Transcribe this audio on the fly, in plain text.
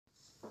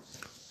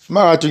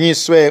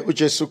Makadunyiswe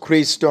uJesu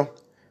Kristo.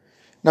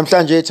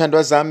 Namhlanje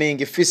ithandwa zami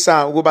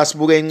ngifisa ukuba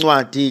sibuke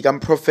incwadi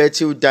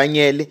kaMprofethi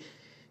uDaniel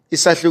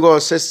isahluko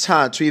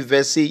sesithathu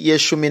ivesi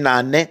yeshumi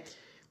nane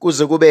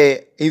kuze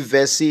kube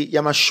ivesi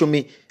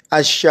yamashumi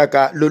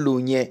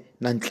ayishagalolunye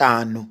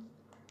nanhlanu.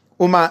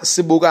 Uma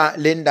sibuka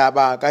le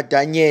ndaba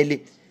kaDaniel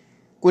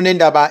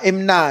kunendaba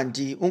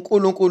emnandi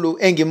uNkulunkulu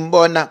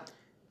engimbona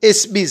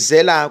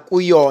esibizela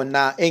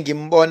kuyona,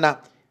 engimbona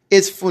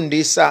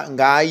esifundisa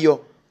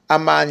ngayo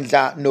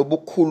amandla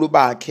nobukhulu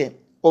bakhe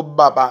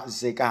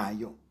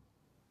obubabazekayo.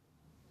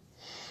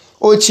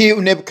 Uthi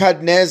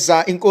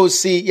uNebukadneza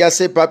inkosi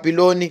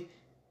yaseBhabhiloni,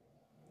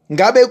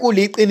 ngabe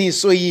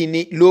kuliqiniso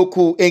yini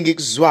lokhu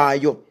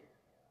engikuzwayo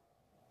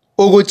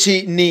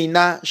ukuthi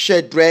nina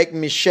Shadrach,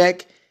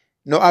 Meshach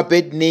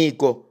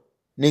no-Abednego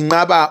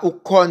ninqaba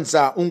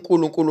ukukhonza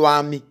uNkulunkulu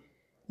wami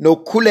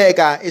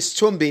nokukhuleka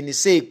esithombeni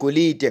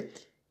segolide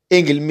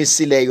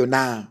engilimisileyo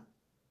na?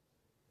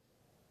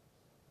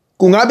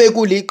 Kungabe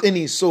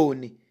kuliqiniso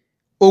ni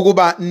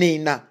ukuba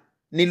nina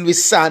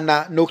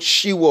nilwisana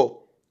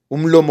nokushiwo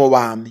umlomo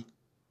wami?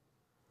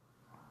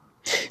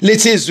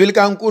 Lithi izwi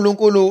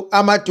likaNkulunkulu,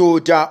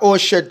 amadoda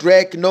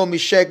oShadrach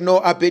noMeshach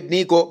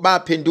no-Abednego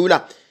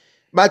baphendula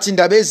bathi,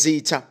 ndaba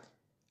ezitha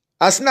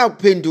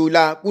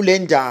asinakuphendula kule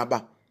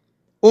ndaba.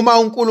 Uma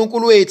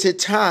uNkulunkulu wethu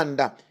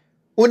ethanda,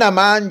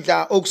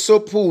 unamandla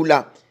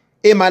okusophula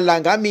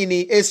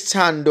emalangamini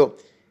esithando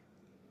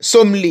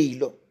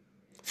somlilo,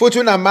 futhi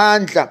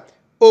unamandla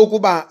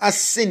okuba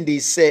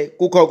asindise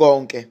kukho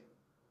konke.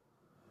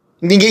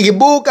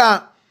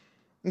 Ngibuka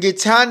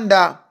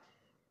ngithanda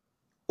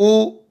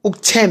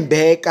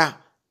ukuthembeka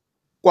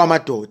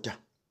kwamadoda.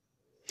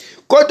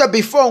 Kodwa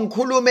before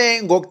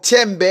ngikhulume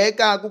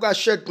ngokuthembeka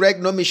kukaShadrach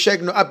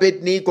noMeshach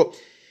no-Abednego,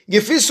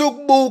 ngifisa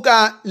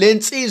ukubuka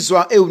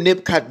lensizwa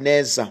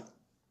ewuNebukadneza.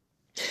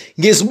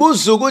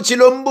 Ngizibuza ukuthi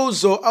lo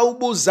mbuzo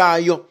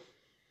awubuzayo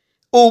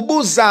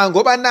ubuza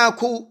ngoba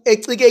nakhu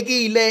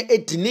ecikekile,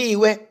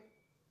 ediniwe,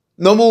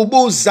 noma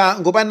ubuza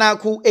ngoba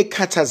nakhu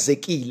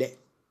ekhathazekile?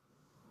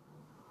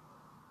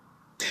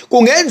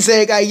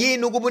 Kungenzeka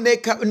yini ukuba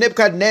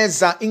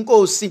uNebukadneza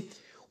inkosi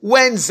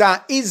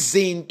wenza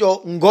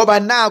izinto ngoba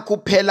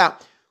nakhu phela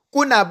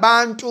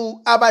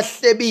kunabantu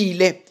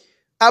abahlebile,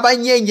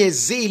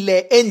 abanyenyezile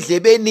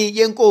endlebeni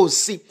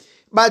yenkosi,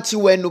 bathi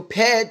wena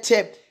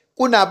uphethe,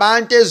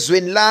 kunabantu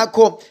ezweni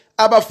lakho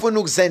abafuna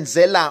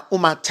ukuzenzela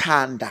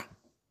umathanda.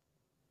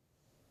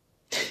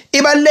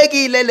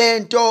 Ibalekile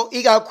lento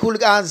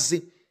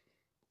ikakhulukazi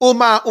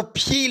uma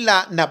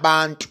uphila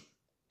nabantu,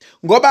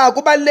 ngoba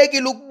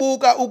kubalekile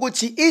ukubuka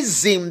ukuthi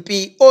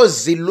izimpi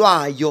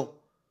ozilwayo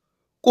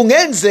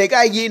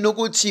kungenzeka yini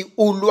ukuthi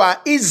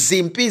ulwa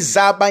izimpi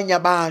zabanye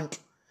abantu,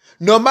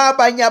 noma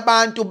abanye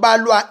abantu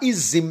balwa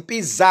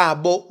izimpi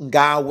zabo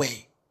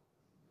ngawe.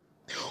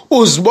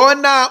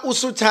 Uzibona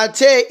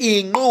usuthathe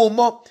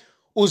inqumo,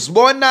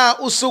 uzibona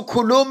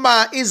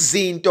usukhuluma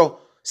izinto,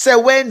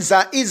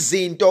 sewenza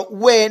izinto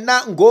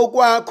wena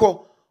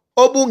ngokwakho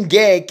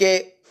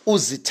obungeke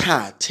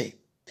uzithathe,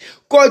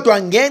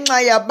 kodwa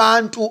ngenxa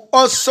yabantu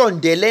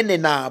osondelene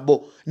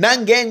nabo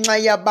nangenxa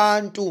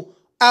yabantu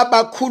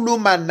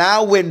abakhuluma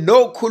nawe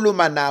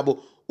nokhuluma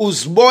nabo,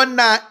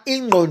 uzibona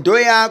ingqondo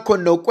yakho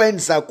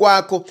nokwenza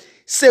kwakho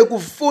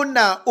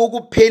sekufuna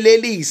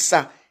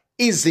ukuphelelisa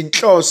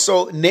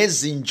izinhloso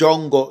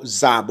nezinjongo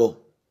zabo.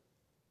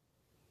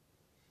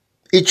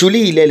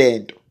 Ijulile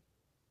lento,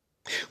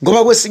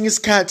 ngoba kwesinye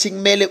isikhathi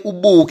kumele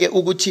ubuke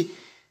ukuthi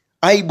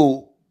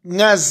ayibo,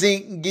 ngazi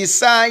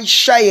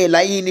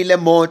ngisayishayela yini le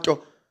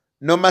moto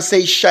noma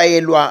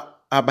seyishayelwa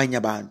abanye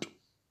abantu.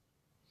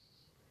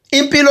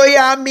 Impilo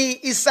yami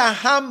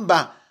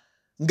isahamba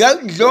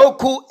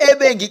ngalokhu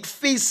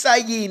ebengikufisa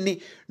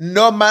yini,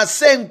 noma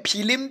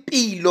sengiphila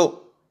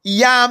impilo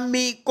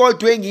yami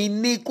kodwa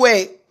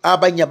enginikwe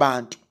abanye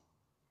abantu.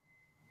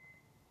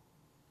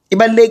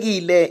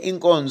 Ibalekile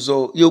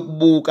inkonzo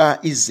yokubuka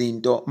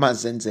izinto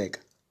mazenzeka,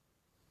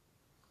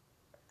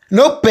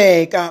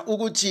 nokubheka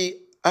ukuthi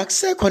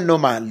akusekho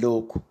normal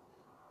lokhu.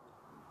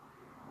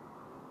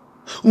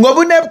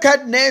 Ngoba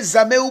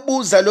uNebukadneza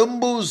mewubuza lo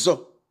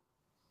mbuzo,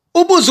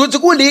 ubuza ukuthi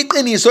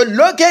kuliqiniso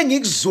lokho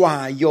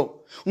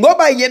engikuzwayo,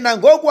 ngoba yena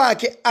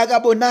ngokwakhe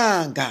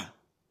akababonanga.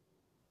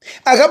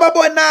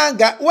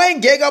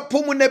 Wengeke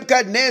aphuma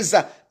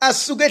uNebukadneza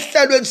asuke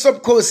ehlalweni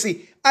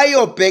sobukhosi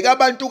ayobheka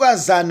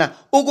abantukazana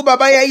ukuba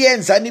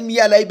bayayenzani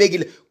imiyala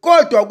ayibekile,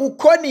 kodwa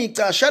kukhona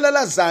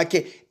icashalala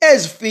zakhe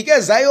ezifike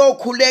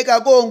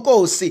zayokhuleka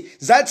konkosi,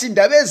 zathi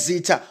ndaba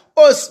ezitha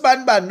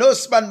osibanibani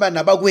nosibanibani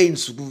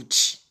abakwenzi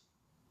ukuthi.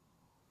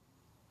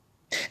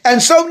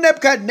 And so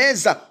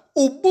uNebukadneza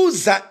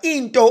ubuza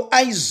into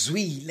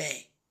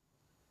ayizwile.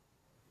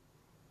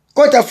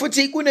 Kodwa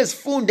futhi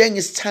kunesifundo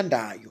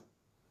engisithandayo.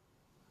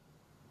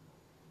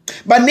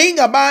 Baningi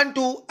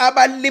abantu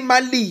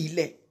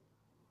abalimalile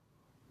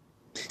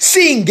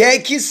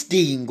singekho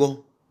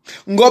isidingo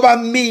ngoba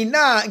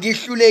mina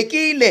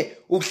ngihlulekile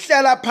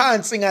ukuhlala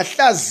phansi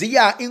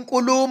ngahlaziya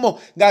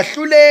inkulumo,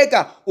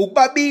 ngahluleka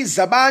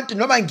ukubabiza abantu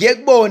noma ngiye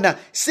kubona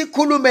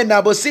sikhulume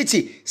nabo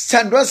sithi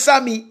sithandwa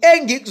sami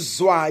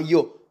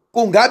engikuzwayo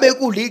kungabe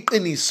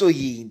kuliqiniso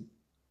yini.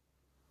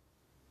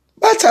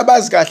 Bathi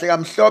abazi kahle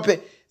kamhlophe,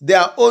 there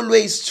are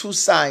always two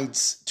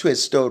sides to a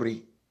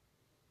story.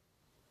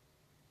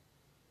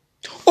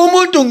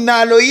 Umuntu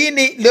nginalo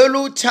yini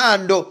lolu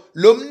thando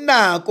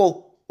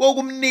lomnako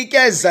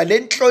wokumnikeza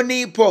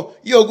lenhlonipho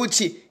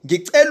yokuthi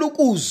ngicela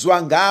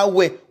ukuzwa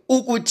ngawe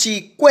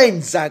ukuthi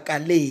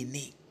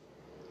kwenzakaleni.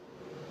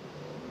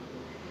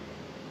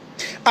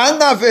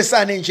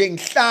 Angavesane nje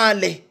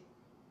ngihlale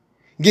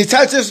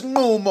ngithathe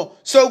isinqumo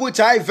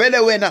sokuthi hayi vele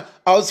wena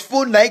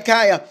awusifuni la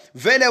ekhaya,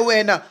 vele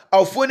wena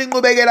awufuni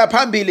inqubekela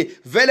phambili,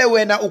 vele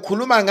wena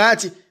ukhuluma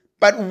ngathi,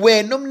 but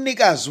wena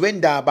umnikazi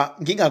wendaba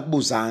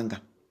ngingakubuzanga.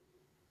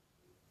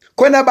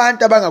 Khona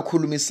abantu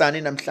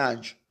abangakhulumisani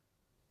namhlanje.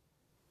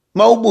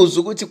 Mawubuza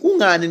ukuthi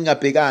kungani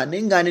ningabhekani,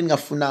 ingani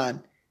ningafunani.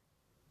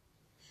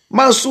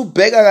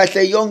 Masubheka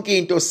kahle yonke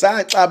into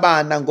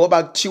saxabana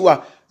ngoba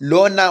kuthiwa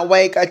lona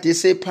wayekade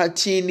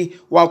sephathini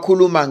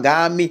wakhuluma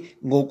ngami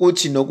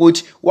ngokuthi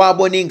nokuthi,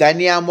 wabona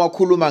ingane yami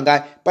wakhuluma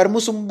ngayo. But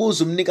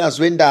musumbuza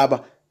umnikazi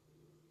wendaba,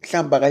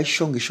 mhlamba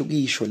akayisho ngisho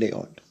ukuyisho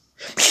leyo nto.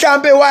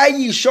 Mhlambe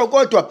wayisho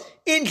kodwa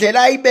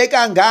indlela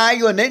ayibeka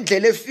ngayo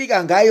nendlela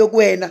efika ngayo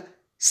kuwena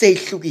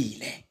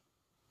seyihlukile.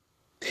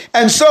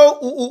 And so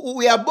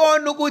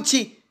uyabona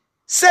ukuthi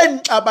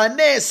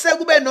senixabane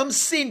sekube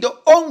nomsindo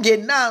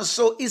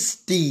ongenaso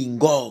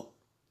isidingo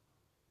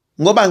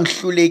ngoba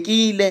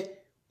ngihlulekile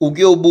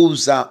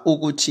ukuyobuza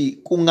ukuthi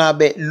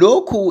kungabe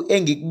lokhu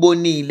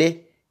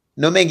engikubonile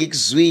noma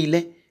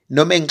engikuzwile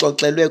noma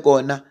engixoxelwe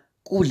kona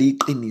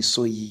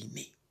kuliqiniso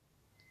yini.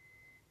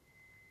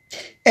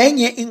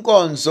 Enye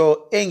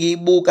inkonzo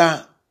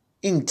engiyibuka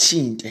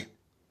ingithinte,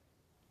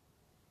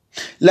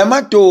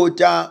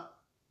 lamadoda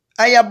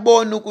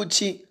ayabona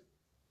ukuthi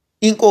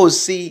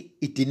inkosi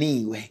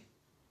idiniwe,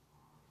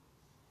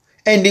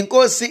 and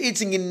inkosi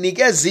ithi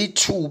nginikeza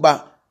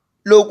ithuba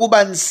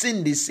lokuba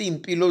nisindise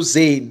impilo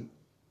zenu,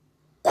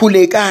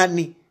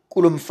 khulekani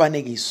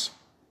kulomfanekiso.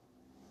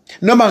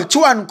 Noma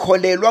kuthiwa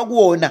nikholelwa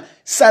kuwona,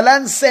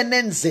 salani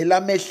senenzela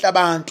amehlo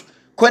abantu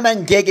khona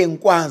ngeke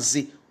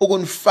ngikwazi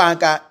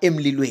ukunifaka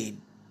emlilweni.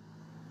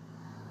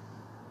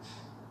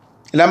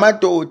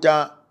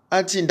 Lamadoda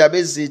athi indaba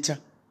ezitha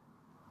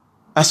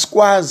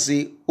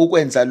asikwazi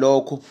ukwenza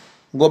lokho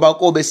ngoba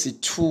kobe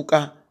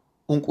sithuka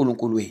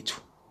uNkulunkulu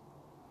wethu.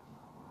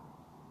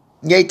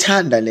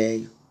 Ngiyayithanda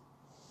leyo,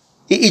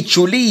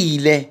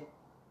 ijulile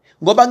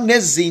ngoba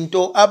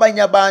kunezinto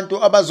abanye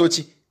abantu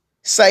abazothi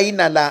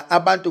sayina la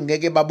abantu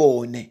ngeke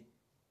babone,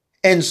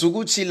 enza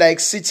ukuthi like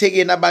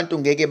sithekeni abantu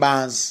ngeke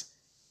bazi.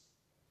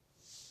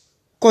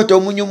 Kodwa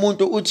omunye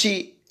umuntu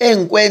uthi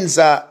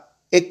engikwenza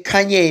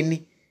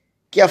ekukhanyeni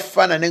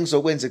kuyafana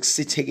nengizokwenza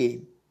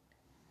ekusithekeni.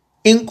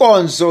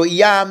 Inkonzo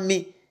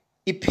yami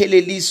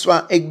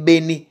ipheleliswa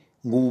ekubeni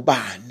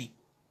ngubani.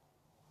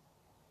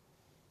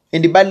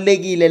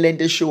 Indibalekile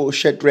lento eshiwo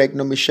uShadrach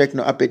noMeshach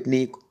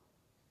noAbednego,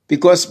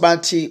 because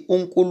bathi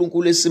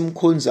uNkulunkulu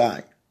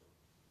esimkhonzayo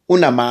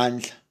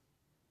unamandla.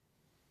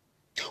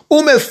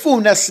 Uma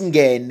efuna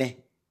singene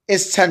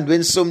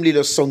esithandweni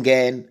somlilo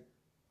songena,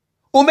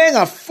 uma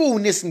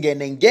engafuni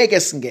singene ngeke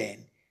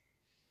singene.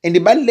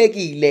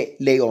 Indibalekile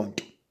leyo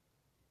nto.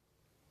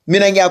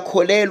 Mina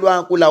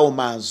ngiyakholelwa kulawo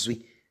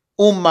mazwi,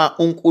 uma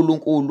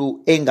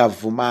uNkulunkulu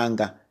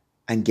engavumanga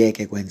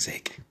angeke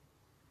kwenzeke.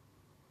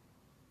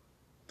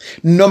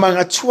 Noma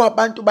ngathiwa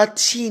abantu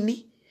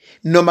bathini,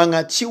 noma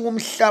ngathiwa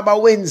umhlaba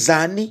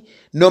wenzani,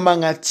 noma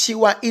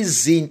ngathiwa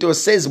izinto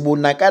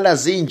sezibonakala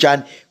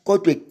zinjani,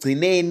 kodwa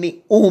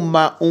ekugcineni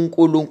uma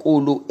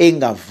uNkulunkulu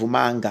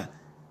engavumanga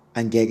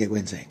angeke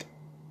kwenzeke.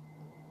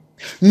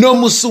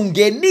 Noma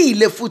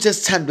usungenile futhi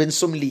esithandweni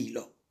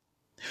somlilo,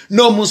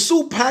 noma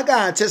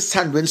usuphakathi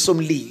esithandweni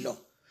somlilo,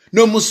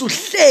 noma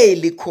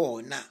usuhleli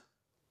khona,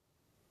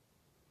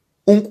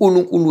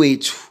 uNkulunkulu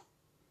wethu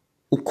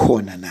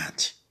ukhona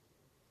nathi.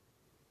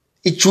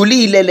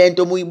 Ijulile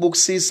lento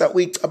muyibukisisa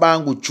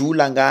uyicabanga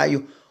ujula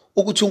ngayo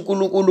ukuthi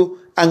uNkulunkulu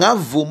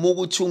angavuma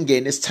ukuthi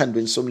ungene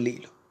esithandweni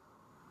somlilo.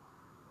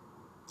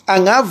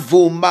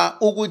 Angavuma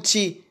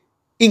ukuthi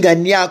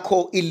ingane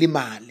yakho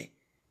ilimale.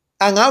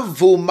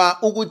 Angavuma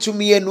ukuthi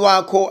umyeni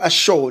wakho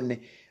ashone.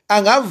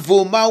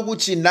 Angavuma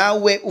ukuthi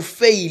nawe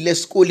ufeyile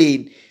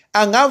esikoleni.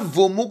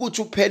 Angavuma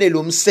ukuthi uphele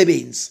lo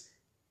msebenzi.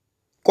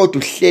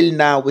 Kodwa uhleli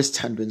nawe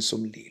esithandweni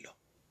somlilo.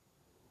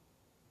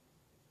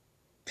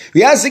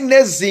 Uyazi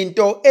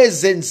kunezinto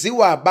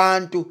ezenziwa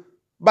abantu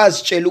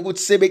bazitshela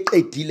ukuthi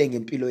sebeqedile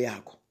ngempilo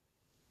yakho.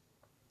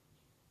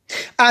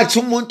 Athi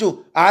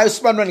umuntu hayi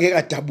usibantwana ngeke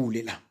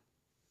adabule la.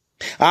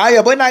 Hayi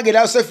yabona ke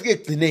la usefika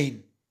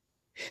egcineni.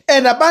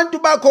 Abantu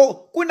bakho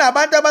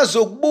kunabantu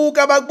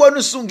abazokubuka bakubona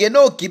usungena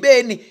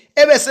ogibeni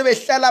ebese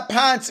behlala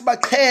phansi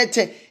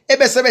baqhethe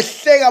ebese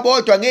behleka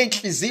bodwa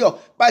ngenhliziyo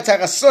bathi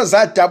akasoze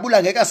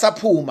adabula ngeke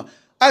asaphuma.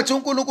 Athi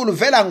uNkulunkulu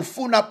vela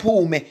ngifuna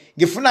aphume,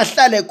 ngifuna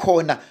ahlale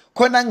khona.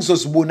 khona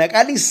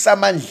ngizozibonakalisa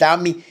amandla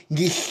ami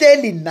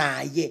ngihleli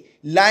naye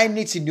la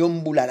nithi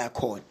niyombulala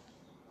khona.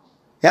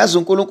 Yazi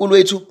uNkulunkulu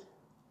wethu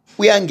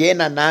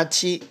uyangena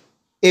nathi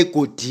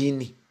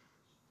egodini,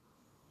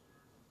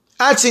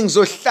 athi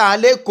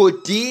ngizohlala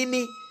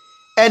egodini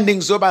and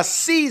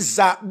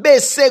ngizobasiza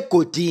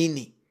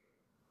besegodini.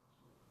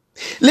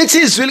 Lithi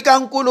izwi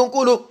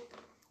likaNkulunkulu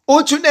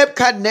uthi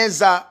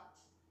uNebukadneza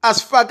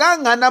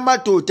asifakanga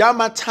namadoda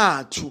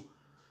amathathu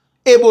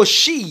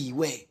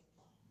eboshiwe.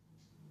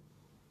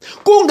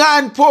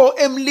 Kungani pho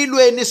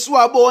emlilweni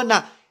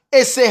siwabona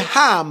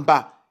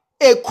esehamba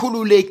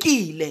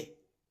ekhululekile?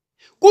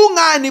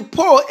 Kungani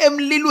pho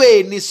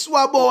emlilweni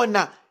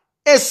siwabona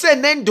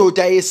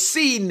esenendoda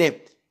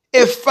yesine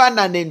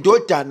efana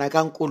nendodana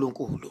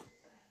kaNkulunkulu?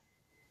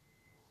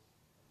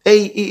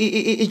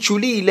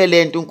 Ijulile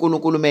lento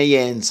uNkulunkulu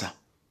meyenza.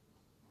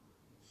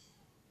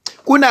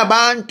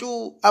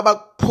 Kunabantu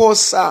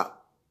abakuphosa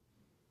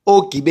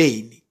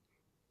ogibeni,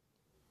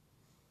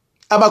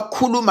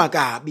 abakhuluma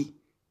kabi,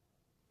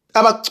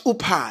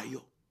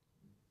 abakucuphayo,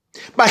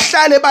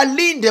 bahlale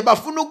balinde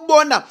bafuna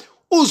ukubona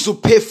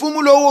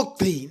uzuphefumulo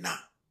wokugcina,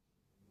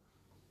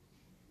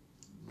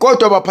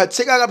 kodwa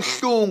baphatheka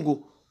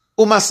kabuhlungu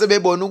uma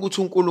sebebona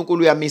ukuthi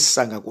uNkulunkulu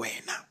uyamisa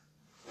ngakwena.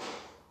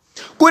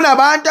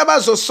 Kunabantu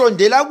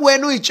abazosondela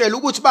kuwena uyitshela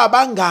ukuthi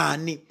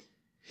babangani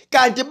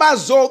kanti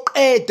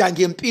bazoqeda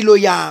ngempilo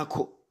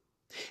yakho.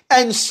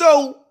 And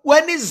so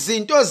when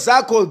izinto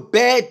zakho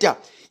beda,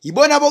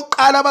 yibona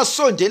bokuqala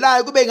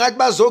abasondelayo kube ngathi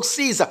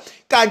bazokusiza,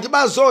 kanti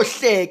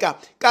bazohleka,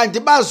 kanti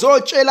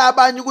bazotshela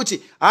abanye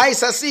ukuthi hayi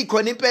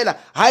sasikhona impela,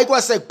 hayi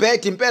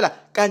kwasekubheda impela,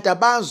 kanti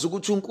abazi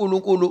ukuthi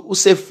uNkulunkulu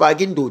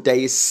usefaka indoda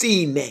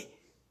yesine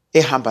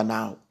ehamba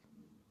nawe.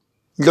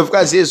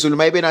 Ndlovukazi yezulu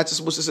mayibe nathi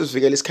sibuso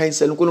sizivikele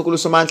isikhanyisela uNkulunkulu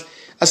somandla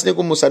asinike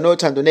umusa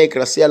nothando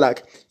negracia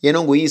lakhe, yena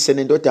onguyise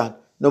nendodana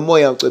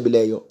nomoya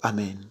ocwebileyo.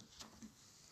 Amen.